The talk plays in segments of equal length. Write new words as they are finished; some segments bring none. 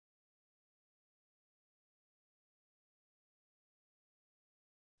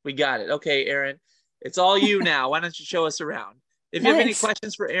We got it. Okay, Erin, it's all you now. Why don't you show us around? If you have any Nice.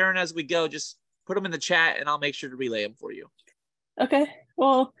 questions for Erin as we go, just put them in the chat and I'll make sure to relay them for you. Okay.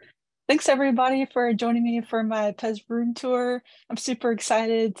 Well, thanks everybody for joining me for my PEZ room tour. I'm super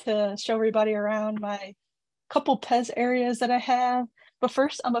excited to show everybody around my couple PEZ areas that I have. But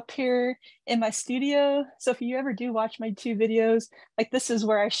first, I'm up here in my studio. So if you ever do watch my YouTube videos, like this is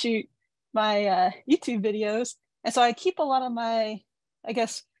where I shoot my YouTube videos. And so I keep a lot of my, I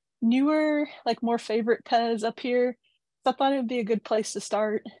guess, newer, like more favorite PEZ up here. So I thought it would be a good place to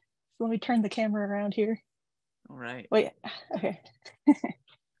start. So let me turn the camera around here. All right. Wait, okay.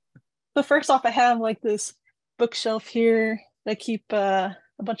 So first off, I have like this bookshelf here that keep a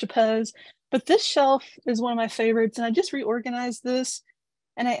bunch of PEZ. But this shelf is one of my favorites, and I just reorganized this,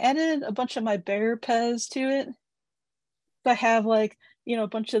 and I added a bunch of my bear PEZ to it. So I have like, a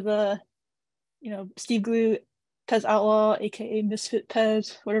bunch of the, Steve Glue PEZ Outlaw, aka Misfit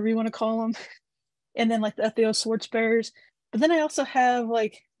PEZ, whatever you want to call them, and then like the Theo Swartz bears. But then I also have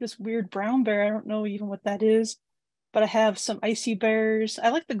like this weird brown bear. I don't know even what that is, but I have some icy bears. I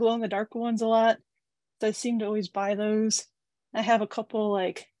like the glow in the dark ones a lot. So I seem to always buy those. I have a couple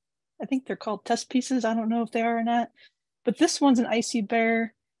like, I think they're called test pieces. I don't know if they are or not. But this one's an icy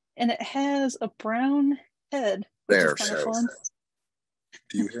bear and it has a brown head, which is kind of fun.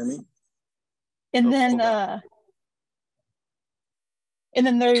 Do you hear me? And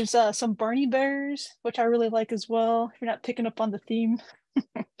then there's some Barney bears, which I really like as well. If you're not picking up on the theme.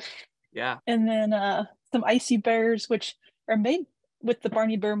 Yeah. And then some icy bears, which are made with the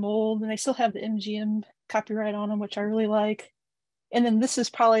Barney Bear mold, and they still have the MGM copyright on them, which I really like. And then this is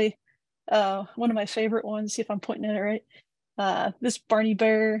probably one of my favorite ones. See if I'm pointing at it right. This Barney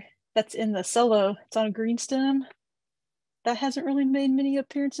Bear that's in the cello. It's on a green stem. That hasn't really made many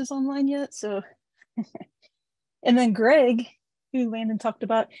appearances online yet. So, and then Greg, who Landon talked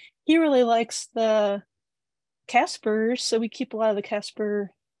about, he really likes the Caspers. So we keep a lot of the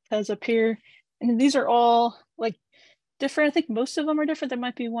Casper PEZ up here. And these are all like different. I think most of them are different. There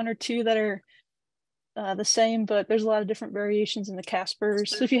might be one or two that are the same, but there's a lot of different variations in the Caspers.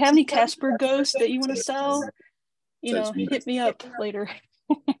 So if you have any Casper ghosts that you want to sell, hit me up later.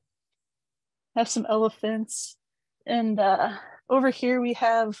 Have some elephants. And over here we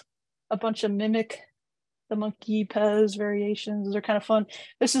have a bunch of Mimic, the monkey PEZ variations. Those are kind of fun.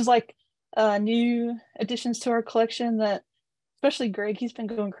 This is like new additions to our collection that, especially Greg, he's been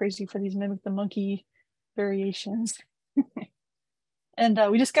going crazy for these Mimic the monkey variations. And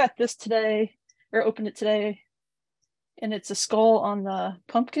we just got this today, or opened it today, and it's a skull on the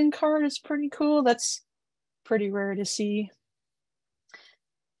pumpkin card. It's pretty cool. That's pretty rare to see.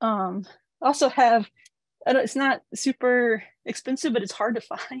 Also have, it's not super expensive, but it's hard to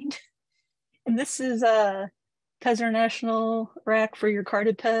find. And this is a PEZ International rack for your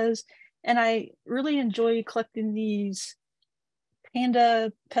carded PEZ. And I really enjoy collecting these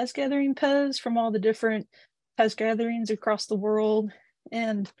Panda PEZ gathering PEZ from all the different PEZ gatherings across the world.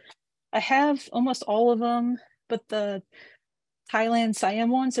 And I have almost all of them, but the Thailand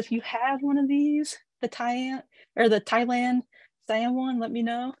Siam ones, if you have one of these, the Thailand Siam one, let me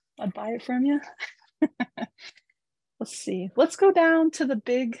know. I'd buy it from you. Let's see. Let's go down to the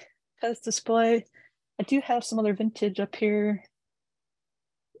big PEZ display. I do have some other vintage up here.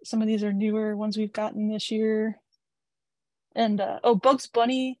 Some of these are newer ones we've gotten this year. And Bugs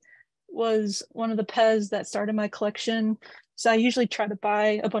Bunny was one of the PEZ that started my collection. So I usually try to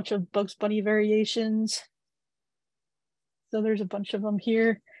buy a bunch of Bugs Bunny variations. So there's a bunch of them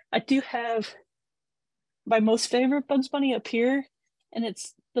here. I do have my most favorite Bugs Bunny up here, and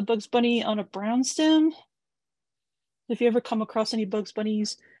it's the Bugs Bunny on a brown stem. If you ever come across any Bugs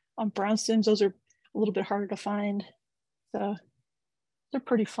Bunnies on brown stems, those are a little bit harder to find. So they're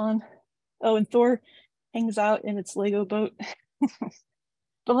pretty fun. Oh, and Thor hangs out in its Lego boat.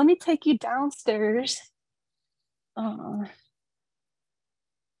 But let me take you downstairs.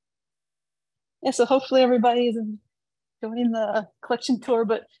 Yeah, so hopefully everybody is enjoying the collection tour,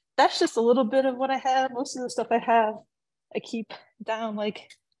 but that's just a little bit of what I have. Most of the stuff I have, I keep down like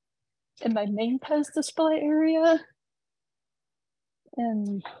in my main PEZ display area.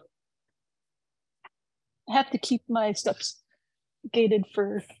 And I have to keep my steps gated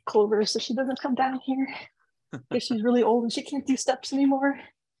for Clover so she doesn't come down here because she's really old and she can't do steps anymore.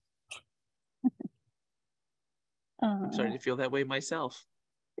 I'm starting to feel that way myself.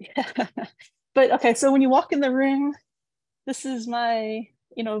 Yeah. But okay, so when you walk in the room, this is my,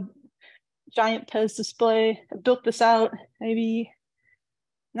 giant PEZ display. I built this out maybe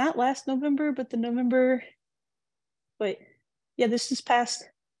not last November, but the November, this is past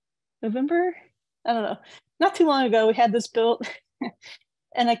November. I don't know. Not too long ago, we had this built.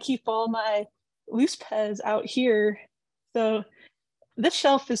 and I keep all my loose PEZ out here. So this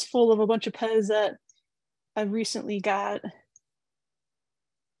shelf is full of a bunch of PEZ that I recently got.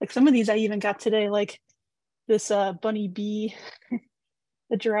 Like some of these I even got today, like this bunny bee,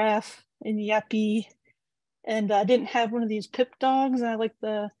 the giraffe, and yappy. And I didn't have one of these pip dogs, and I like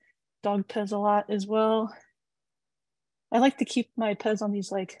the dog PEZ a lot as well. I like to keep my PEZ on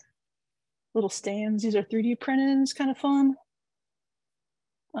these like little stands. These are 3D printed, it's kind of fun.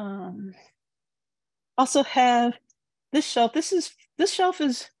 Also have this shelf. This shelf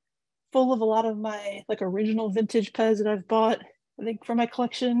is full of a lot of my like original vintage PEZ that I've bought, I think, for my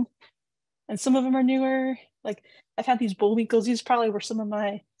collection. And some of them are newer. Like I've had these Bullwinkles. These probably were some of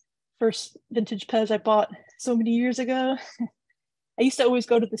my first vintage PEZ I bought so many years ago. I used to always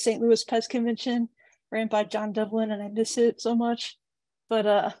go to the St. Louis PEZ convention, ran by John Devlin, and I miss it so much.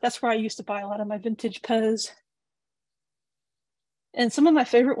 But that's where I used to buy a lot of my vintage PEZ. And some of my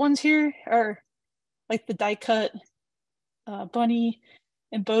favorite ones here are like the die cut bunny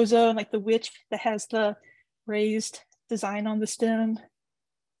and bozo, and like the witch that has the raised design on the stem.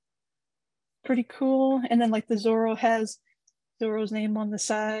 Pretty cool. And then like the Zorro has Zorro's name on the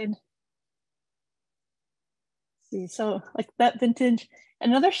side. See, so like that vintage.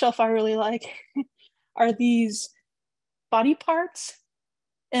 Another shelf I really like are these body parts.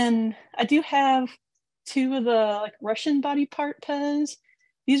 And I do have two of the like Russian body part PEZ.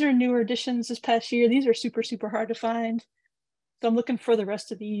 These are newer additions this past year. These are super, super hard to find. So I'm looking for the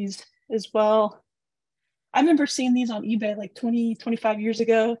rest of these as well. I remember seeing these on eBay like 20, 25 years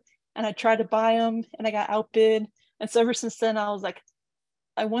ago, and I tried to buy them and I got outbid. And so ever since then, I was like,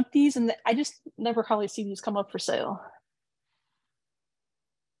 I want these, and I just never hardly see these come up for sale.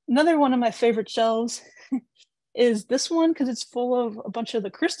 Another one of my favorite shelves is this one because it's full of a bunch of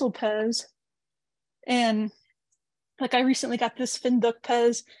the crystal PEZ. And like I recently got this fin duck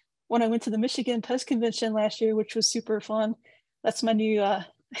PEZ when I went to the Michigan PEZ convention last year, which was super fun. That's my new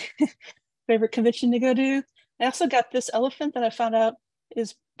favorite convention to go to. I also got this elephant that I found out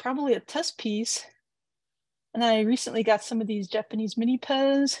is probably a test piece. And I recently got some of these Japanese mini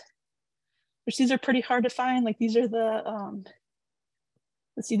PEZ, which these are pretty hard to find. Like these are the,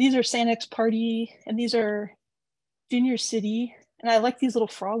 let's see, these are Sanix Party, and these are Junior City. And I like these little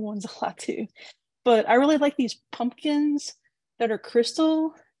frog ones a lot too. But I really like these pumpkins that are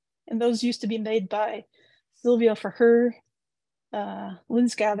crystal. And those used to be made by Sylvia for her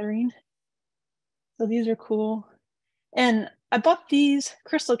Lynn's Gathering. So these are cool. And I bought these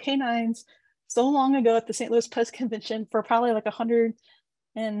crystal canines so long ago at the St. Louis PEZ convention for probably like $100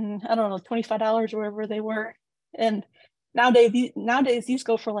 and I don't know, $25 or whatever they were. And nowadays these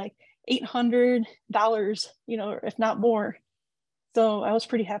go for like $800, you know, if not more. So I was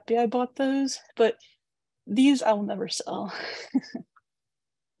pretty happy I bought those, but these I will never sell.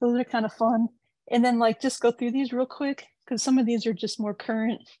 Those are kind of fun. And then like just go through these real quick because some of these are just more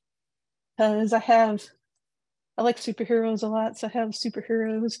current. Because I like superheroes a lot, so I have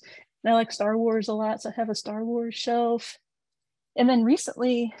superheroes. And I like Star Wars a lot, so I have a Star Wars shelf. And then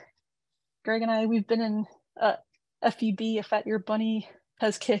recently, Greg and I, we've been in FEB, a Fat Ear Bunny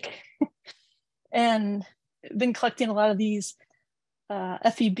PEZ kick, and been collecting a lot of these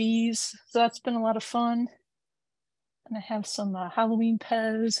FEBs. So that's been a lot of fun. And I have some Halloween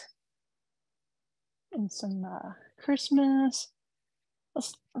PEZ and some Christmas.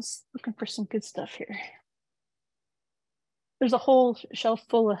 Let's looking for some good stuff here. There's a whole shelf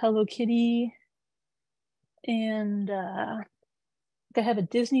full of Hello Kitty, and I have a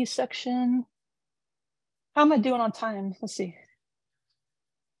Disney section. How am I doing on time? Let's see.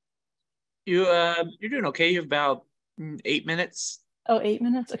 You're doing okay. You have about 8 minutes. Oh, 8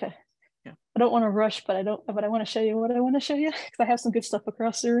 minutes. Okay. Yeah. I don't want to rush, but I want to show you what I want to show you because I have some good stuff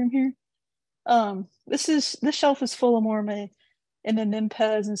across the room here. This shelf is full of more of my M&M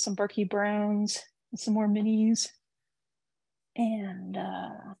PEZ and some Barky Browns and some more minis. And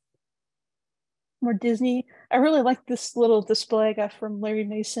more Disney. I really like this little display I got from Larry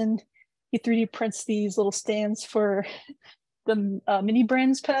Mason. He 3D prints these little stands for the mini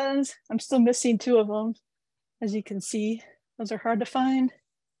brands PEZ. I'm still missing 2 of them, as you can see. Those are hard to find.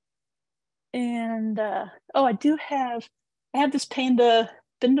 And oh, I have this Panda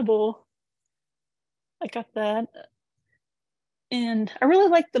bendable. I got that. And I really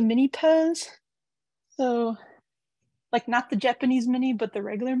like the mini PEZ. So like not the Japanese mini, but the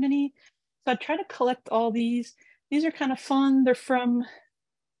regular mini. So I try to collect all these. These are kind of fun.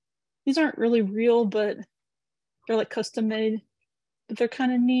 These aren't really real, but they're like custom made, but they're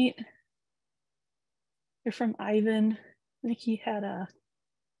kind of neat. They're from Ivan. I think he had a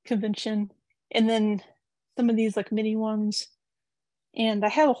convention. And then some of these like mini ones And I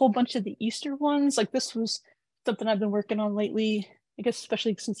have a whole bunch of the Easter ones. Like this was something I've been working on lately, I guess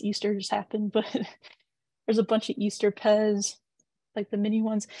especially since Easter just happened, but there's a bunch of Easter PEZ, like the mini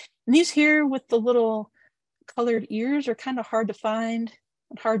ones. And these here with the little colored ears are kind of hard to find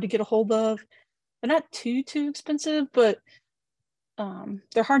and hard to get a hold of. They're not too expensive, but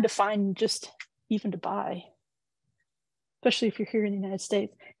they're hard to find, just even to buy, especially if you're here in the United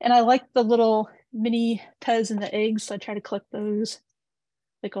States. And I like the little mini PEZ and the eggs, so I try to collect those,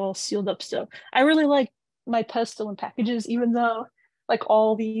 like all sealed up stuff. I really like my PEZ still in packages, even though like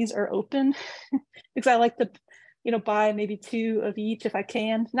all these are open, because I like to, buy maybe 2 of each if I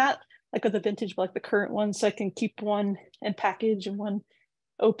can. Not like of the vintage, but like the current ones, so I can keep one in package and one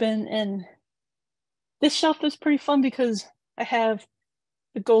open. And this shelf is pretty fun because I have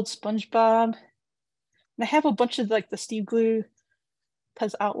the gold SpongeBob, and I have a bunch of like the Steve Glue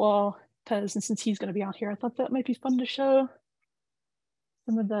PEZ Outlaw PEZ, and since he's going to be out here, I thought that might be fun to show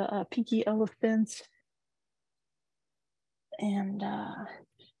some of the Pinky Elephants. And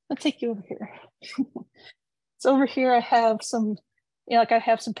I'll take you over here. So over here I have some, I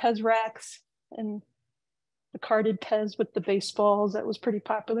have some PEZ racks and the carded PEZ with the baseballs. That was pretty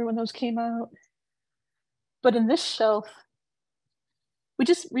popular when those came out. But in this shelf, we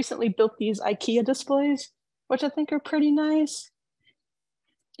just recently built these IKEA displays, which I think are pretty nice.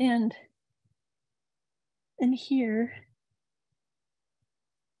 And in here,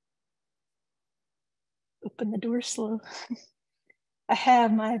 open the door slow. I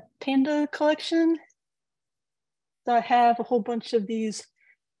have my Panda collection. So I have a whole bunch of these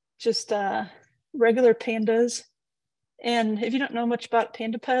just regular pandas. And if you don't know much about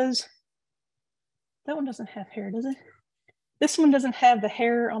Panda PEZ, that one doesn't have hair, does it? This one doesn't have the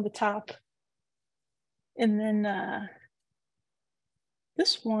hair on the top. And then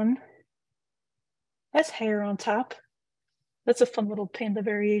this one has hair on top. That's a fun little panda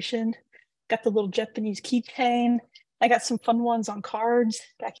variation. Got the little Japanese keychain. I got some fun ones on cards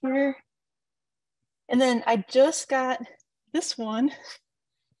back here. And then I just got this one.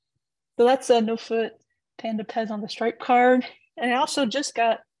 So that's a no-foot Panda PEZ on the stripe card. And I also just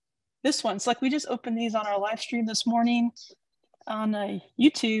got this one. So like we just opened these on our live stream this morning on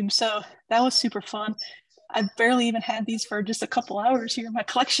YouTube. So that was super fun. I've barely even had these for just a couple hours here in my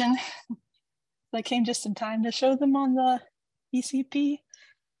collection. I came just in time to show them on the ECP.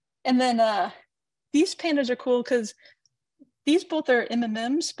 And then these pandas are cool because these both are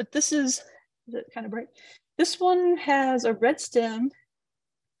MMMs, but this is it kind of bright? This one has a red stem,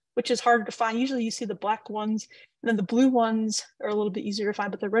 which is harder to find. Usually you see the black ones, and then the blue ones are a little bit easier to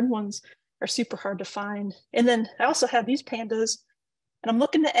find, but the red ones are super hard to find. And then I also have these pandas, and I'm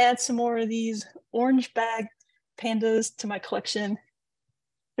looking to add some more of these orange bag pandas to my collection.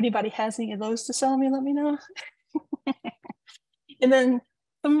 If anybody has any of those to sell me, let me know. And then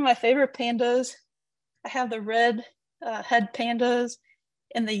some of my favorite pandas, I have the red head pandas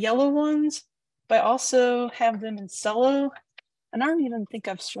and the yellow ones, but I also have them in cello. And I don't even think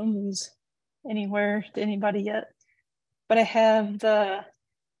I've shown these anywhere to anybody yet. But I have the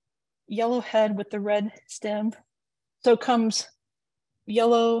yellow head with the red stem. So it comes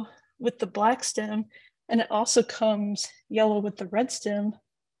yellow with the black stem, and it also comes yellow with the red stem.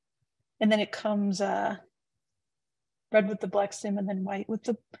 And then it comes red with the black stem and then white with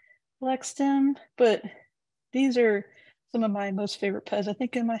the black stem. But these are some of my most favorite PEZ I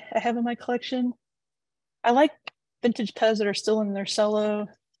think I have in my collection. I like vintage PEZ that are still in their cello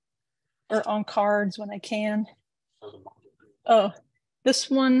or on cards when I can. Oh, this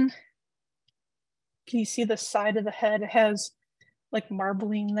one, can you see the side of the head? It has like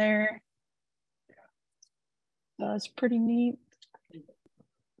marbling there. It's pretty neat.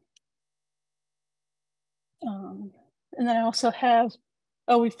 And then I also have,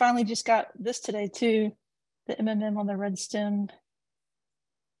 we finally just got this today too, the MMM on the red stem.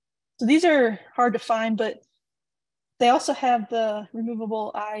 So these are hard to find, but they also have the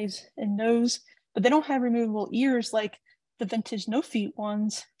removable eyes and nose, but they don't have removable ears like the vintage no feet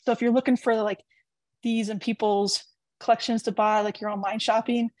ones. So if you're looking for like these in people's collections to buy, like you're online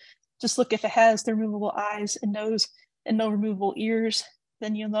shopping, just look if it has the removable eyes and nose and no removable ears,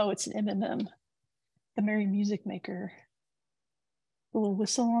 then you'll know it's an MMM, the Merry Music Maker. A little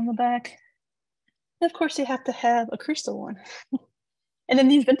whistle on the back. And of course you have to have a crystal one. And then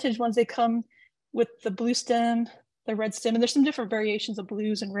these vintage ones, they come with the blue stem, the red stem, and there's some different variations of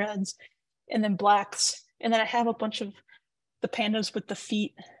blues and reds, and then blacks. And then I have a bunch of the pandas with the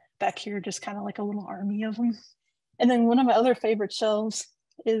feet back here, just kind of like a little army of them. And then one of my other favorite shelves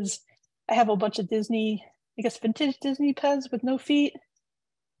is I have a bunch of Disney, I guess vintage Disney PEZ with no feet.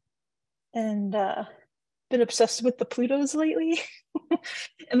 And been obsessed with the Plutos lately.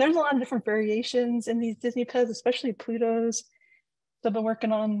 And there's a lot of different variations in these Disney PEZ, especially Plutos. So I've been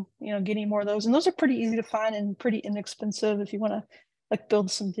working on, getting more of those. And those are pretty easy to find and pretty inexpensive if you want to like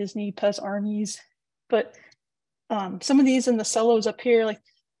build some Disney PEZ armies. But some of these in the cellos up here, like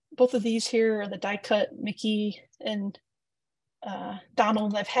both of these here are the die cut Mickey and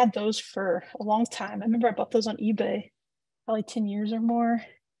Donald. I've had those for a long time. I remember I bought those on eBay probably 10 years or more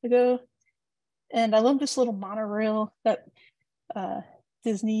ago. And I love this little monorail that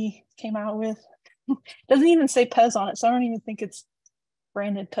Disney came out with. Doesn't even say PEZ on it, so I don't even think it's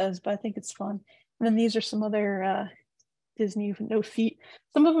branded PEZ, but I think it's fun. And then these are some other Disney with no feet.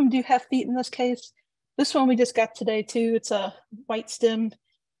 Some of them do have feet in this case. This one we just got today too. It's a white stem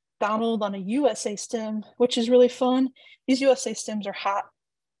Donald on a USA stem, which is really fun. These USA stems are hot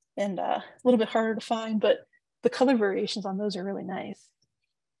and a little bit harder to find, but the color variations on those are really nice.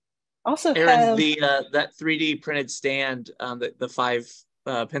 Also, Erin, the that 3D printed stand, the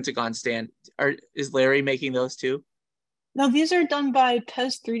 5 pentagon stand, is Larry making those too? No, these are done by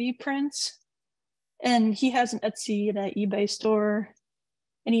PEZ 3D prints, and he has an Etsy and an eBay store,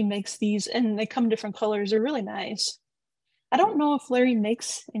 and he makes these, and they come different colors. They're really nice. I don't know if Larry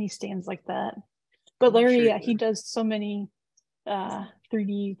makes any stands like that, but Larry, sure he does so many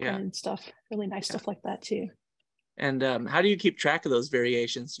 3D printed stuff, really nice stuff like that too. And how do you keep track of those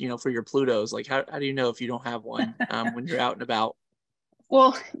variations, for your Plutos? Like, how do you know if you don't have one when you're out and about?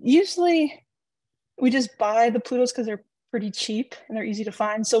 Well, usually we just buy the Plutos because they're pretty cheap and they're easy to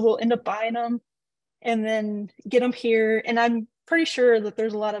find. So we'll end up buying them and then get them here. And I'm pretty sure that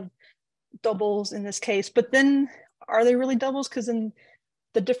there's a lot of doubles in this case, but then are they really doubles? Because then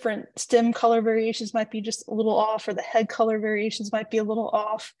the different stem color variations might be just a little off, or the head color variations might be a little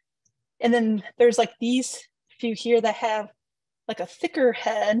off. And then there's like these few here that have like a thicker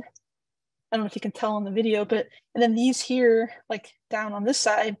head. I don't know if you can tell in the video, but and then these here, like down on this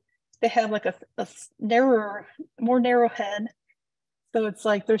side, they have like a narrower, more narrow head. So it's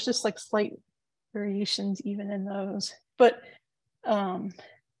like there's just like slight variations even in those. But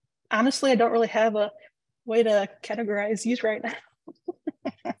honestly, I don't really have a way to categorize these right now.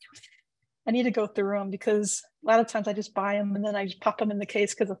 I need to go through them because a lot of times I just buy them and then I just pop them in the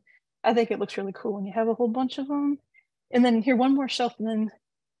case because I think it looks really cool when you have a whole bunch of them. And then here, one more shelf, and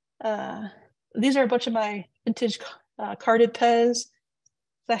then these are a bunch of my vintage carded PEZ.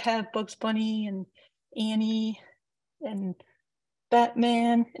 I have Bugs Bunny and Annie and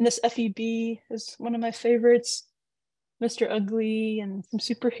Batman, and this FEB is one of my favorites, Mr. Ugly, and some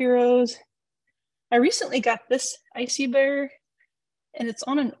superheroes. I recently got this Icy Bear, and it's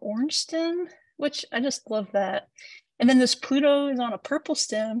on an orange stem, which I just love that. And then this Pluto is on a purple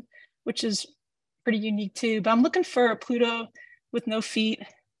stem, which is pretty unique too. But I'm looking for a Pluto with no feet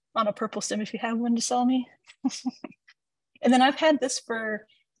on a purple stem if you have one to sell me. And then I've had this for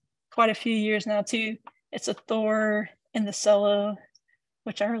quite a few years now too. It's a Thor in the cello,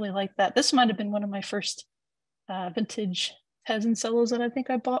 which I really like that. This might have been one of my first vintage PEZ and cellos that I think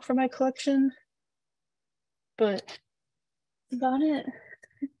I bought for my collection. But that's about it.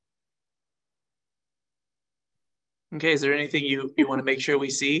 Okay, is there anything you want to make sure we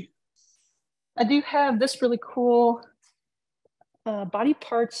see? I do have this really cool body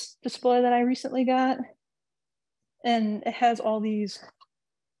parts display that I recently got. And it has all these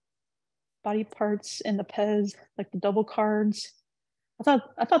body parts in the PEZ, like the double cards. I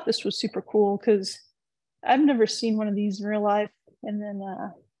thought this was super cool because I've never seen one of these in real life. And then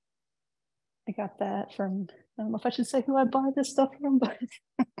I got that from, I don't know if I should say who I buy this stuff from, but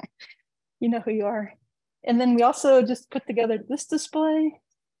you know who you are. And then we also just put together this display.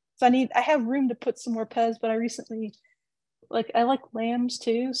 So I have room to put some more PEZ, but I recently, I like lambs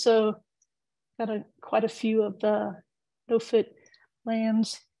too. So got quite a few of the no-fit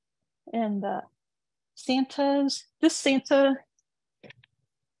lambs and Santas. This Santa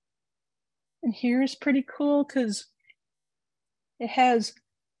in here is pretty cool because it has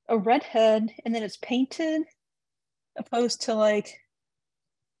a red head and then it's painted, opposed to like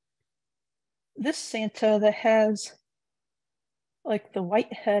this Santa that has like the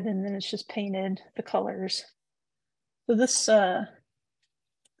white head and then it's just painted the colors. So this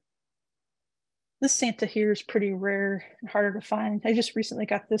Santa here is pretty rare and harder to find. I just recently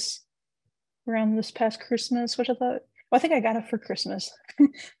got this around this past Christmas, which I thought, well, I think I got it for Christmas.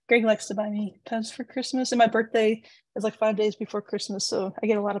 Greg likes to buy me PEZ for Christmas, and my birthday is like 5 days before Christmas, so I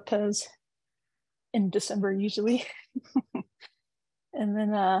get a lot of PEZ in December usually. And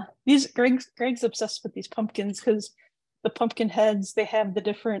then Greg's obsessed with these pumpkins because the pumpkin heads, they have the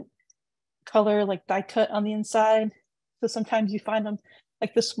different color like die cut on the inside. So sometimes you find them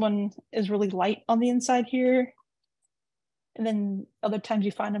like this one is really light on the inside here. And then other times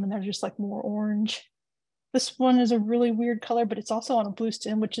you find them and they're just like more orange. This one is a really weird color, but it's also on a blue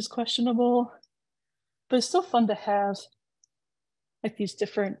stem, which is questionable. But it's still fun to have like these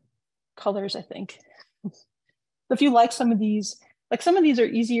different colors, I think. If you like some of these, like some of these are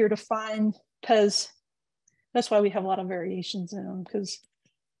easier to find because that's why we have a lot of variations in them, because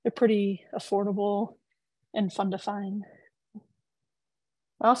they're pretty affordable and fun to find.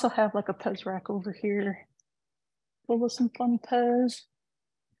 I also have like a PEZ rack over here full of some fun PEZ.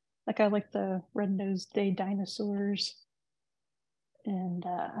 Like I like the red-nosed day dinosaurs. And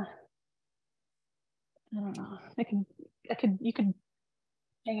I don't know, you could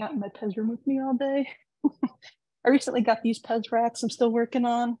hang out in my PEZ room with me all day. I recently got these PEZ racks I'm still working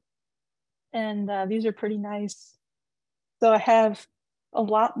on. And these are pretty nice. So I have a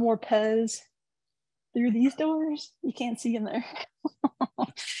lot more PEZ through these doors. You can't see in there.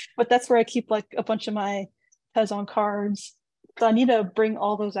 But that's where I keep like a bunch of my PEZ on cards. So I need to bring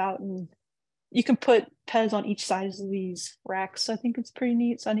all those out, and you can put PEZ on each side of these racks. So I think it's pretty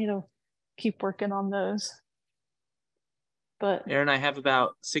neat. So I need to keep working on those. But Erin, I have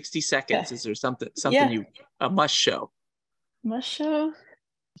about 60 seconds. Okay. Is there something Yeah. a must show? Must show.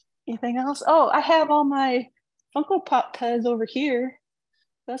 Anything else? Oh, I have all my Funko Pop PEZ over here.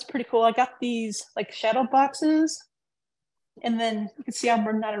 That's pretty cool. I got these like shadow boxes, and then you can see I'm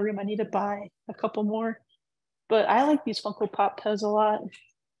running out of room. I need to buy a couple more, but I like these Funko Pop PEZ a lot.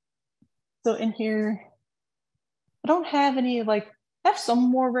 So in here, I don't have any like, I have some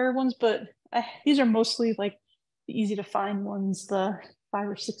more rare ones, but these are mostly like the easy to find ones, the $5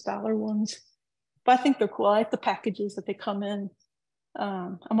 or $6 ones. But I think they're cool. I like the packages that they come in.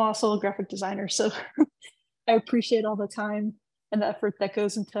 I'm also a graphic designer, so I appreciate all the time and the effort that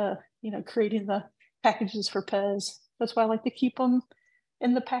goes into, creating the packages for PEZ. That's why I like to keep them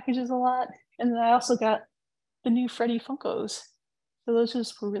in the packages a lot. And then I also got the new Freddy Funkos. So those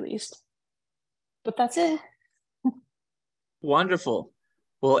just were released. But that's it. Wonderful.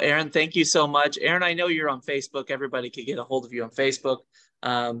 Well, Erin, thank you so much. Erin, I know you're on Facebook. Everybody can get a hold of you on Facebook.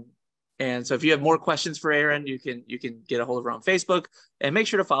 And so if you have more questions for Erin, you can get a hold of her on Facebook, and make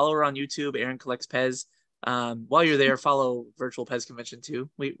sure to follow her on YouTube, Erin Collects PEZ. While you're there, follow Virtual PEZ Convention too.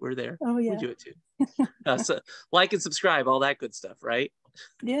 We're there. Oh yeah. We do it too. So like and subscribe, all that good stuff, right?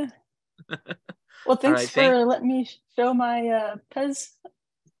 Yeah. Well, thanks for letting me show my PEZ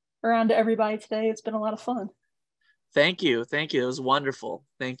around to everybody today. It's been a lot of fun. Thank you. It was wonderful.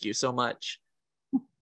 Thank you so much.